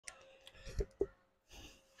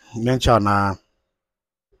Mencha na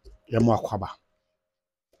yamo akwaba.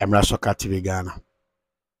 Emra Soka TV Ghana.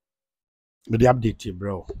 Me the update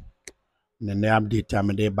bro. Ne update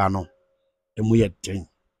am de ba no. Emu ye den.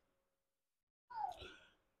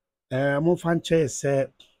 Mo fanche say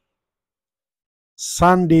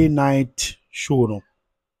Sunday night show no.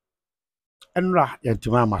 Enra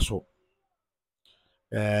yentima amaso.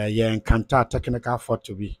 Ye enkanta technical fault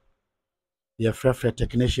to be. Ye frefre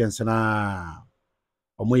technicians na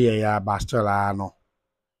omo ye ya bastela no.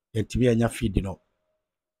 Yentimi anya feed no.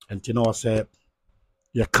 Enti no say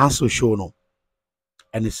ye cancel show no.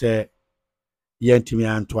 And he say yentimi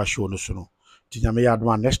anto show no so no. Ti nyame ya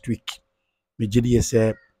adoma next week. Me gidi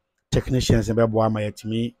say technicians be bo ama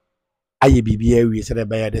yetimi aye bibia wi say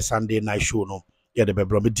the Sunday night show no. Ye de be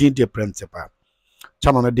bro me din the principal.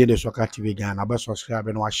 Channel na dey the Soka TV Ghana ba subscribe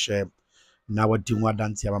no share na wadi nwa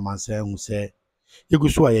dante ama mansa hu say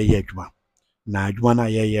yeguso aye adwuma. Na adwuma na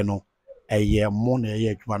aye no eye mo na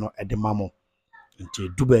aye adwuma no ede mamo. Nti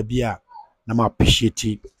du ba bia na ma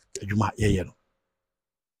appreciate adwuma aye no.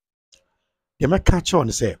 Ye me catch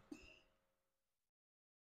on say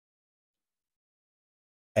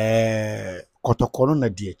Kotoko no na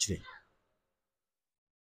di akire.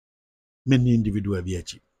 Many individual bi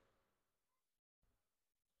akire.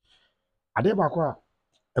 Ade ba kwa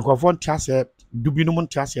ekwafo ntiase dubinu mu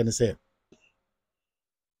ntiase ne say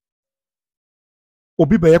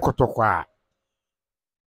obi be ye Kotoko a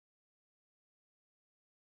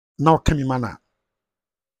na okami mana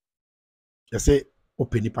ye say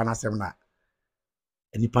open nipa na sem na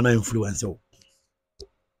nipa na influence o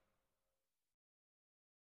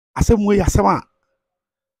asem we asem a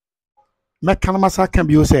meka na masaka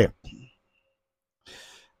bi o say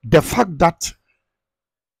the fact that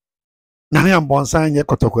na ya mbonsan ye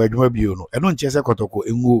Kotoko adwuma bi o no eno nche say Kotoko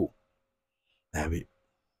enwu o na be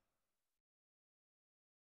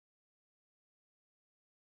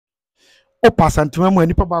o pasantima mu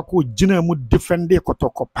nipa ba ko gina mu defend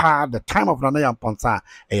Kotoko pa the time of na ya mponsa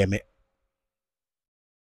eyeme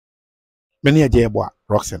many aje ebo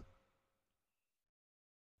Roxen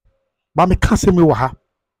ba me ka se me wo ha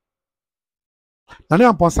na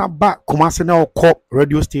ya mponsa ba Kumasi na okọ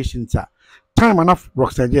radio station ta time na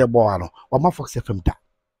Roxen aje ebo ano o ma Fox FM da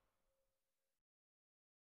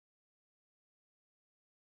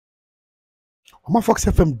o ma Fox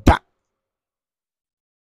FM da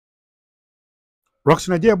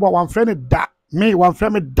Roxen aje ebo one friend da me one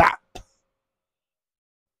friend da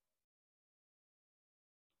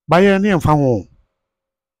ba ye ne mfa ho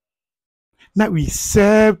na we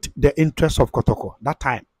served the interest of Kotoko that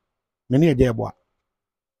time many aje ebo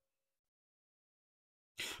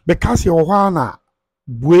because you na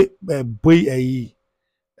boy we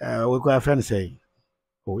go friend say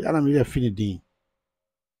oh ya na me feel din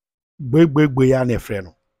boy ya na friend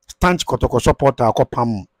no stanch Kotoko supporter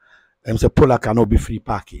akopam say Pola cannot be free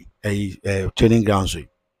parking training grounds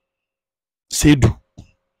say do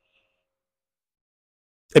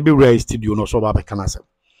everywhere studio no so ba be kana say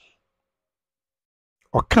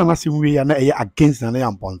o kana say we ya na against na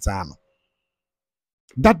ya mponza no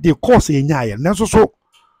that the course enya ya na so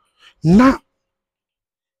na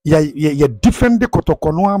ya defend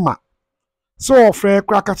Kotoko no ama so ofre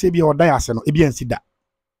kraka say bi oda ya se no e bi ansi da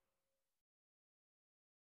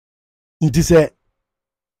nti say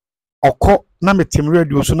okọ na metem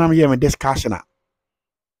radio so na me me discussion a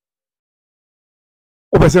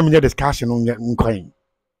o be say me discussion nkwan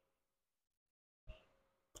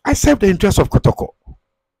I serve the interest of Kotoko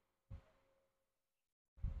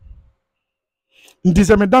nti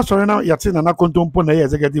say me da sori na yate na kontompo na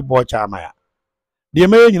executive board chairman ya de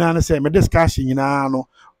me nyina na say me discussion nyina no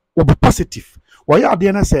will be positive why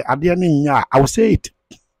ade na say ade na nya I will say it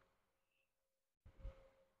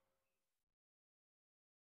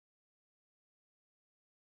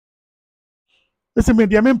listen me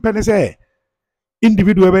de me mpene say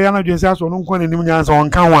individual be ya na dwense aso no nkon anim nya so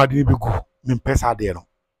on kan wa ade bi ku me mpesa ade no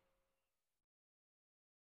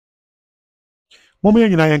mo me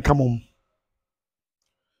nyina yen kamom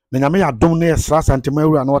na nyame ya dom na yesra Asante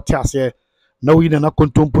mawura na ote ase na oyi na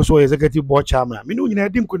kontompo so executive board chairman me no nyina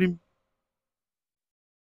dim kunim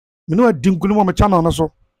me no adim kunim o me channel no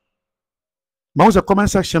so ma wo comment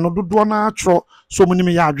section no dodo na atro so mo nim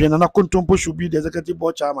ya adwen na kontompo should be the executive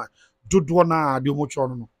board chairman dodo na de mo cho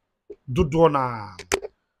no dodo na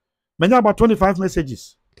menya about 25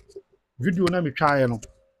 messages video na me twae no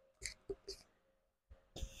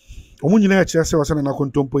omo nyina ya kire se wo se na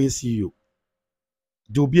kontompo ye CEO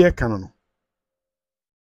de obi e kan no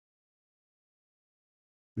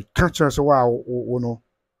we catch us wa wo no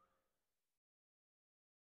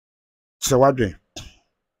se wadwen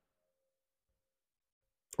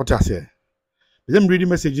What I say? Them reading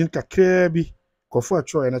message in kakrebi. Kofo a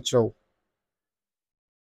try na chow.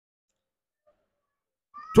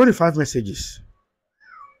 25 messages.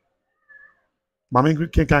 Mama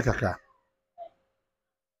ken kakra.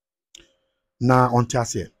 Na on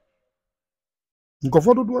tiase.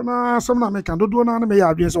 Nkofo dodo na some na make dodo na me ya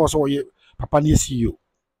adwen se wo so ye papa na CEO.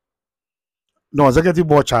 No executive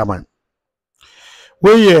board chairman.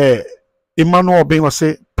 We Emmanuel Obeng was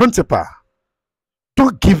say principal.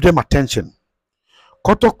 Don't give them attention.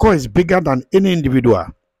 Kotoko is bigger than any individual.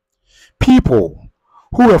 People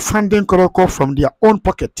who were funding Kotoko from their own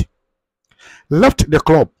pocket left the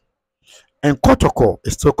club, and Kotoko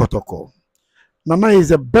is still Kotoko. Nana is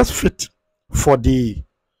the best fit for the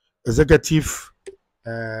executive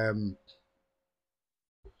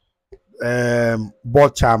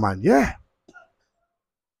board chairman. Yeah,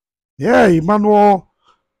 Emmanuel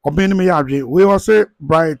Obeng me yadwe. We will say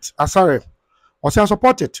Bright Asare. Was I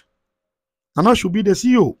support it? Nana should be the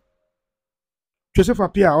CEO. Joseph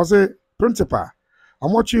Apia was a principal.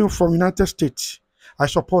 I'm watching you from United States. I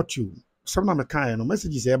support you. Some of my no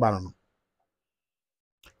messages here, no.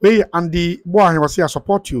 We and the boy was say I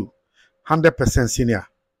support you, 100% senior.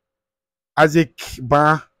 Isaac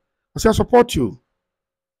Ba was say I support you.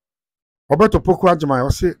 Roberto Poku Ajima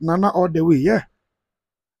was say Nana all the way, yeah.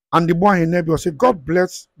 And the boy in was say God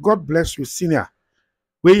bless you, senior.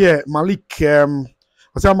 We Malik was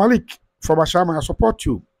say Malik from Ashama, I support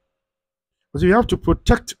you. Because you have to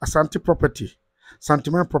protect Asante property,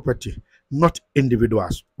 sentiment property, not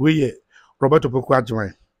individuals. We Roberto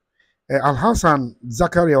Pokuajman. Al Hassan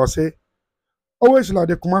Zakaria will say, always like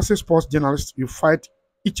the Kumasi sports journalists, you fight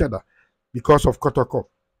each other because of Kotoko.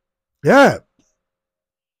 Yeah.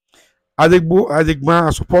 Adigma,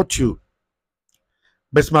 I support you.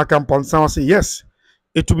 Besmaka Ponsan will say, yes,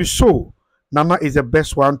 it will be so. Nana is the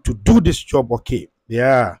best one to do this job, okay.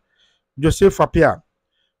 Yeah. Joseph Apia.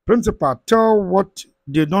 Principal, tell what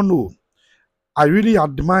they don't know. I really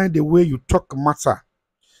admire the way you talk matter.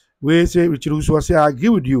 We say Richard will say I agree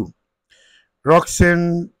with you.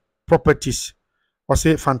 Roxanne Properties will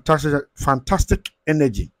say fantastic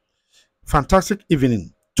energy. Fantastic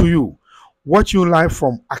evening to you. Watch you live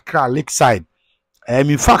from Accra Lakeside.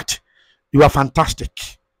 In fact, you are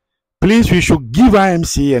fantastic. Please, we should give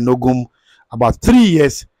IMC and Ogum about 3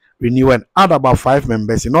 years renew and add about 5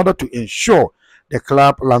 members in order to ensure the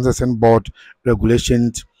club licensing board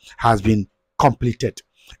regulations has been completed.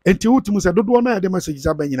 Enti ultimu se dodo na de message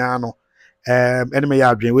aba nyina no ene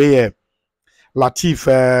ya adwen we Latif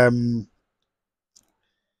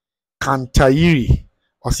Kantayiri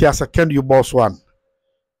osia second you boss one.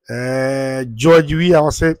 George we I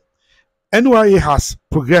say NYA has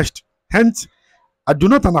progressed. Hence, I do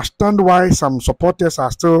not understand why some supporters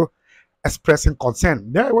are still expressing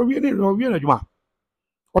concern. There we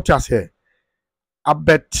what you say? I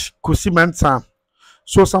bet Kusimensa.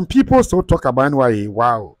 So some people still talk about NYA.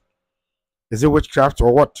 Wow. Is it witchcraft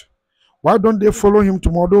or what? Why don't they follow him to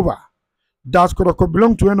Moldova? Does Kotoko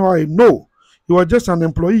belong to NYA? No. He was just an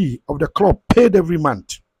employee of the club, paid every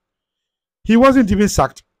month. He wasn't even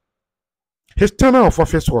sacked. His tenure of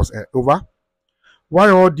office was over. Why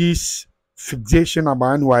all this fixation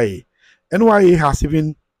about NYA? NYA has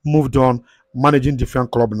even moved on, managing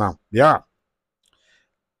different club now. Yeah.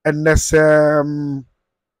 And that's from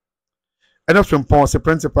Paul, the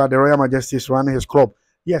principal, the Royal Majesty is running his club.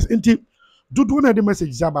 Yes, indeed. Do one the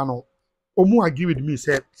message Zabano. Omu agree with me,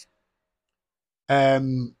 said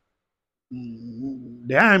the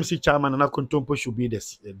IMC chairman and Akontompo should be the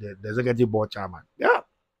executive board chairman. Yeah.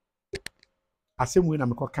 I say when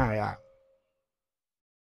I'm kaya.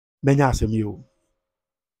 Menya asem you.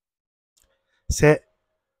 Say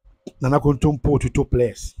Nana Akontompo to 2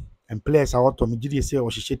 players. And players are out to me say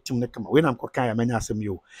or she team nekama. When I'm kaya menya asem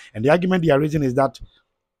you. And the argument they are raising is that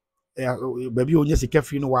baby only se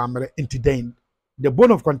kefi no wa amere intidane. The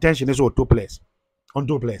bone of contention is on 2 players. On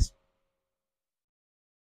 2 players.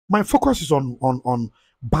 My focus is on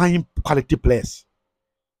buying quality players.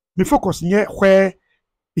 My focus near where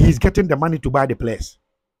he's getting the money to buy the players.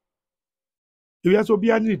 You also be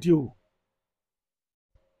an you.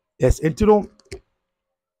 Yes, until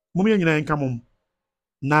Mummy and come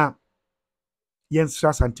na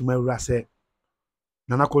Yensra Santimera say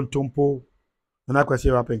Nana Kontompo, Nana Kwasi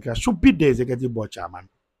Rapenka should be the executive board chairman.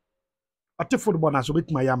 At the football, I should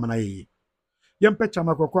be my yamana.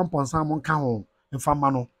 Yempechama Kwampon Salmon Cow and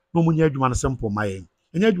Famano, no Munya simple my.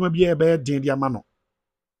 And yet you may be a bad day, dear mano.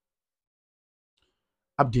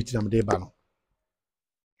 Update them, de bano.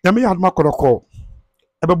 Yami had Makoroko,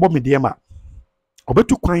 ever bomb me, dear ma.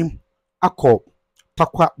 Obetu crime, a call,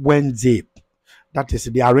 Takwa Wednesday. That is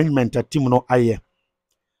the arrangement at Timono Aye.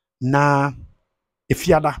 na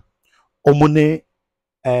efiada omune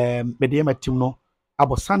medema team no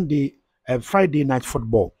abo Sunday Friday night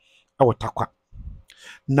football awo takwa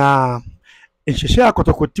na nhyehyɛ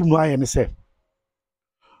akotoko team no ayɛ ne sɛ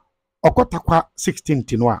okotakwa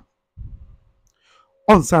 16th no a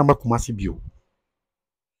onsan makumase bio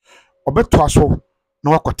obeto aso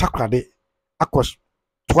na wakotakrade akos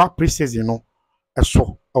toa pre-season no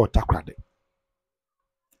eso awo takrade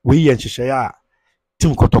we yɛ nhyehyɛ a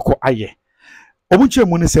team kotoko ayɛ omuche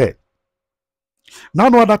mu ne sɛ na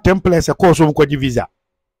no other 10 players e course of kwaji visa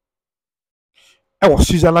e was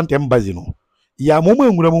Switzerland embassy no ya momo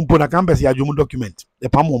enwura mu mpo na campus ya dwom document e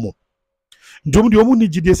pam momo ndwom de omu ni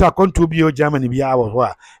gide sa konto bi o Germany bi a wo ho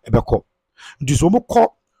a ebekọ ndi so mo kọ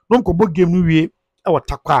no ko bo game no wie e wo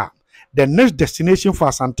takwa the next destination for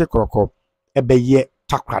Asante Koroko e be ye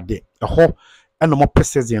takwade e ho e no mo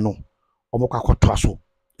preseason no o mo kwakoto aso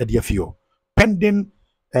e de afio pending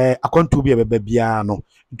akonto bi e be bia no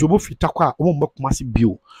ndi omo fi takwa o mo makumase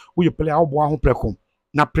bio wo ye player wo bo ho preko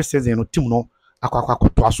na preseason no team no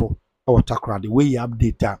akwakoto aso e wo takwade we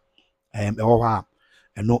update a e wo ha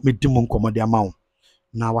no medimu nkomode amawo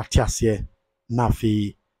na wate ase na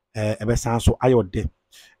afi ebesan so ayode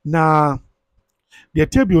na de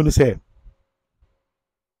tebio no say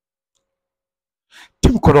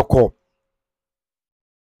team Koroko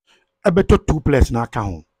ebeto 2 players na aka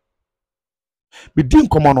ho bidi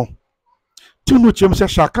nkomo no team no chem se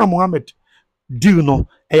Shaka Mohammed deal no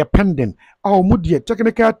e pending a mu de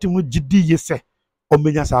technical team no gidi yese o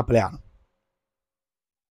menya sa player no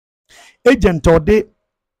agent ode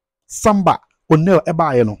Samba Onel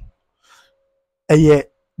ebaye no eye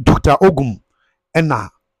Dr. Ogum ena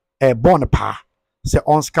born pa se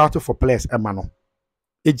on scout for players ema no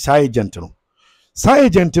agent no sa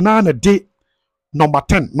agent na na de number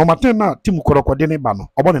 10 na team Koroko de ne ba no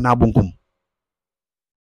obone na abunkum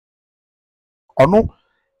ono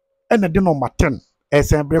ena de number 10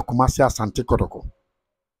 esenbre Kumasi Asante Kotoko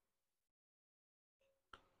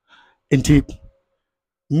enti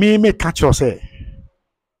me catch you say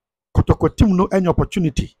Kotoko team no any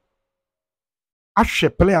opportunity ahwe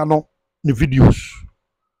player no ni videos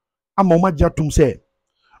ama ma jatum say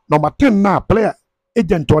number 10 na player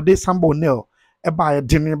agent ode Samba Onel e ba ye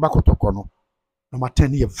dinin ba Kotoko no number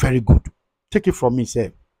 10 is very good. Take it from me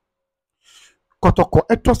say Kotoko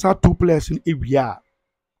etos are 2 players in ewia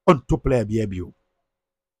on 2 player bio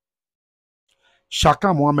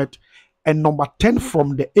Shaka Mohammed and number 10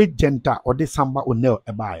 from the agent or the Samba Onel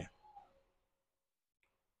e ba ye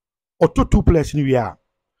Oto 2 players in ewia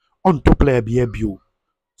on 2 player bio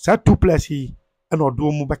say 2 players he and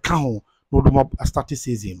odo mu beka ho no odo mo start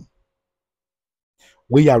season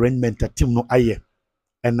we arrangement team no aye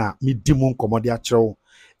ena medimu nkomode akyerew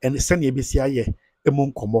en sene ebesi aye emu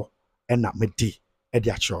nkomo ena medi e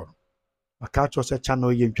de akyerew maka cho se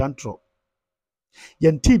channel ye ntwantro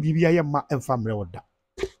ye nti bibia ye ma emfamre woda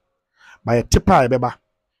ba ye tipa e beba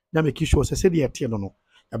na make sure se de ye no no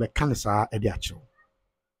ya be kan saa e de akyerew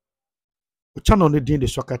o channel no din de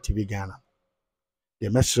Soccer TV Ghana the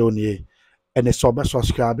message ni ene so be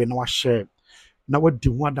subscribe na wa share na wadi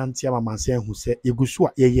ho adante amamanse ahu se yegusu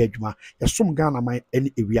a ye adwuma yesom Ghana man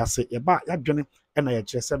ene ewiase ye ba ya dwene ena ye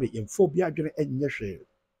kire sebe yemfo bi adwene enye hwe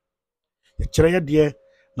ye kire ye de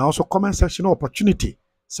na also comment section opportunity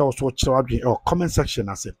se also kire adwene or comment section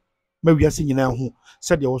ase ma wiase nyina hu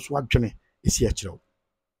se de also adwene esi a kire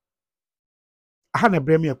aha na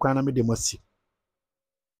bremi ekwan na me de masi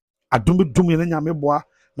adum ne nyame boa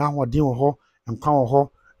na hodin ho nkwa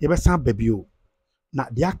ho ye besan babio na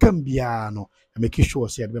de akam bia no make sure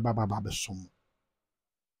say de baba besom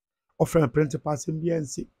offer principal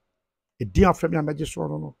simbiansi e dia offer me ameje so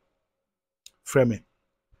no frame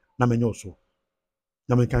na menyo so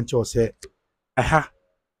na me kan che say aha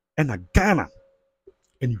ena Ghana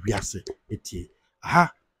eni wiase etie aha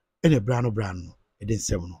ena brano e den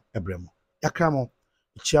sem no ebremo yakramo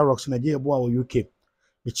chia rocks na je ebo a UK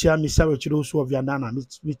me chia mi sawe chiro so vianana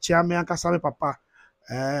me chia me ankasa me papa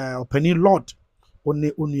openi lord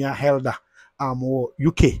only unia helder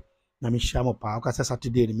UK na me shamo pa akasa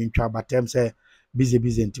Saturday ni ntwa batem say busy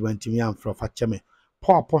ntimi am from facheme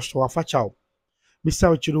Paul Apostle afachao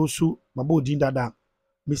Mr. Chirosu mabodi dada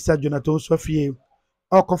Mr. Jonathan Sofie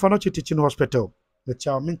o Confano Teaching Hospital the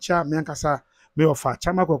chow mincha me ankasa me ofa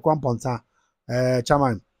chama ko kwamponta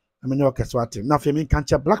chairman amene okeswati na fe me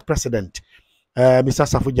kancha black president Mr.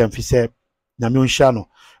 Safu Jamfi say na me onhia no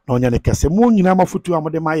na onya ne kese mu nyina mafutu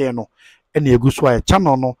amode maye no ene eguso a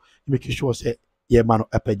channel no make sure say ye ma no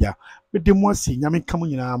apaja me de mo asi nyame kam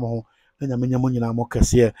nyina mo ho na nyame nyamo nyina mo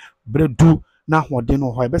kese bredu na hoɔden no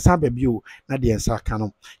hɔ ɛbɛsa ba bio na deɛ nsa ka no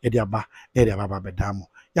yɛde aba na yɛde aba bɛda mo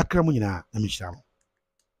yakra mu nyinaa na mehyira mo